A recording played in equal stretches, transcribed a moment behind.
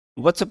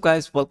What's up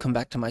guys, welcome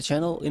back to my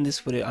channel. In this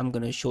video I'm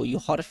going to show you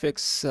how to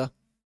fix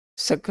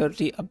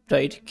security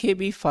update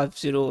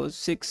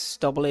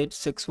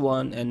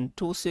KB5068861 and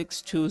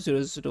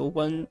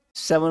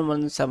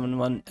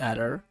 26200017171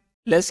 error.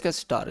 Let's get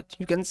started.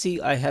 You can see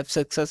I have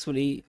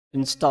successfully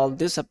installed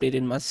this update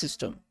in my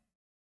system.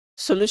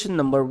 Solution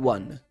number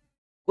 1.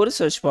 Go to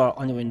search bar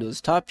on your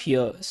Windows, type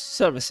here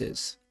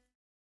services.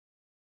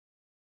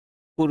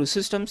 Go to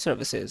system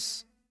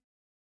services.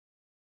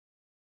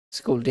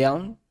 Scroll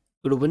down.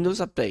 Go to Windows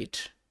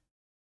Update.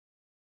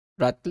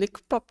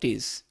 Right-click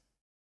Properties.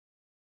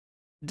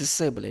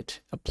 Disable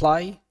it.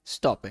 Apply.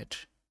 Stop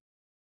it.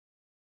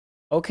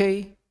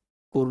 OK.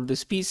 Go to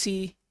this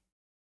PC.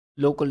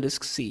 Local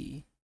disk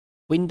C.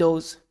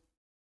 Windows.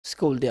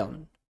 Scroll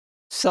down.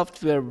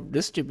 Software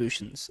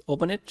distributions.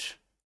 Open it.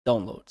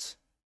 Downloads.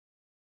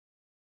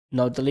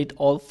 Now delete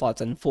all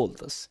files and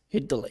folders.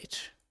 Hit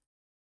delete.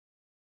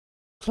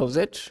 Close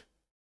it.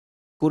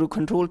 Go to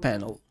Control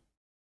Panel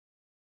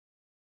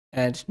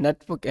and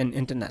Network and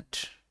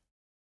Internet.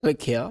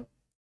 Click here.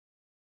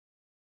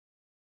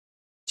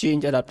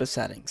 Change adapter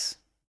settings.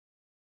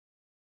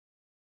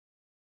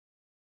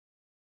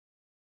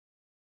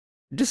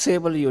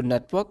 Disable your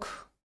network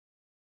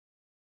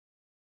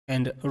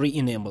and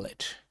re-enable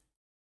it.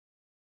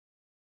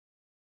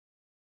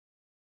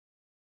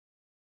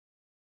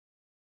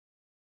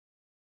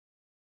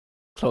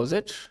 Close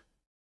it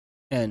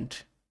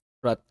and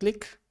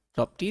right-click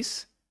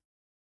Properties,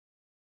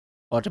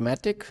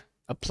 Automatic,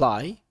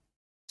 Apply,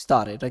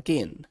 start it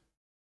again.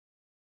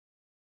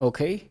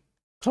 OK,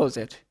 close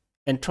it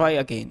and try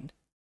again.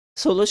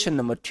 Solution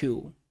number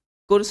 2.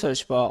 Go to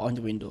search bar on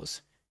your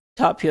Windows.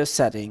 Type here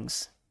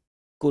Settings.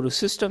 Go to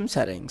System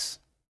Settings.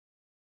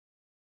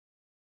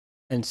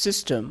 And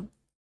System,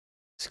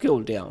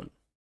 scroll down.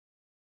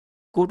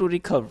 Go to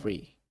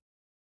Recovery.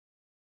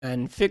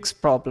 And fix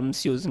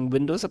problems using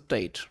Windows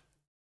Update.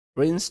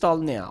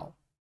 Reinstall now.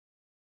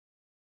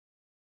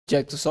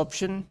 Check this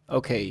option.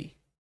 OK.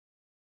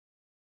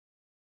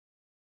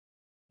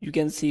 You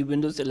can see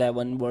Windows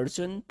 11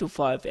 version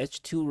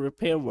 25H2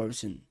 repair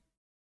version.